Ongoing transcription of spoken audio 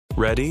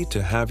Ready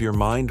to have your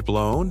mind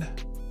blown?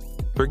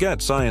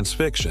 Forget science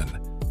fiction.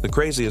 The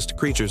craziest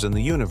creatures in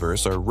the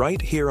universe are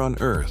right here on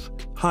Earth,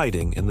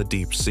 hiding in the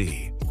deep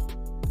sea.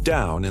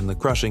 Down in the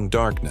crushing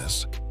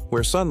darkness,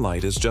 where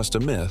sunlight is just a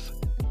myth,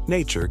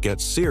 nature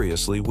gets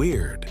seriously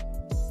weird.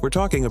 We're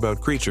talking about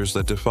creatures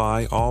that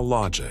defy all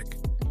logic.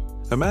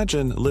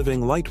 Imagine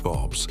living light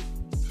bulbs,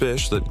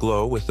 fish that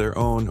glow with their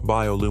own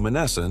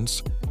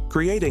bioluminescence,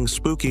 creating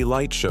spooky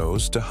light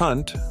shows to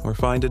hunt or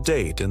find a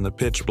date in the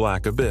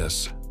pitch-black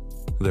abyss.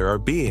 There are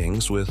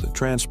beings with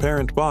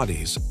transparent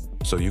bodies,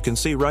 so you can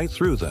see right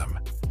through them,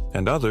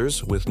 and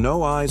others with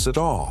no eyes at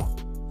all,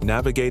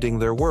 navigating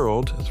their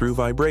world through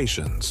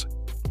vibrations.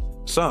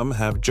 Some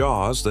have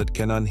jaws that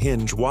can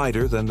unhinge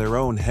wider than their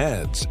own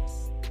heads.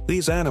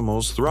 These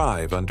animals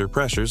thrive under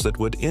pressures that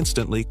would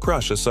instantly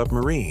crush a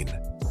submarine.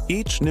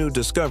 Each new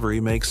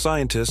discovery makes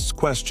scientists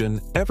question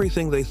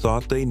everything they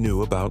thought they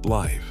knew about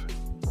life.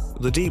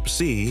 The deep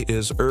sea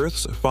is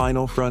Earth's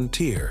final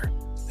frontier,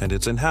 and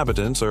its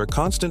inhabitants are a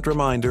constant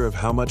reminder of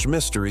how much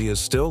mystery is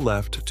still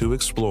left to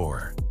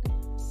explore.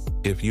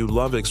 If you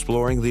love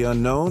exploring the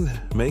unknown,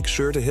 make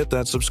sure to hit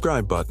that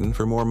subscribe button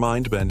for more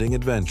mind-bending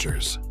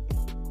adventures.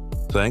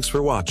 Thanks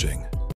for watching.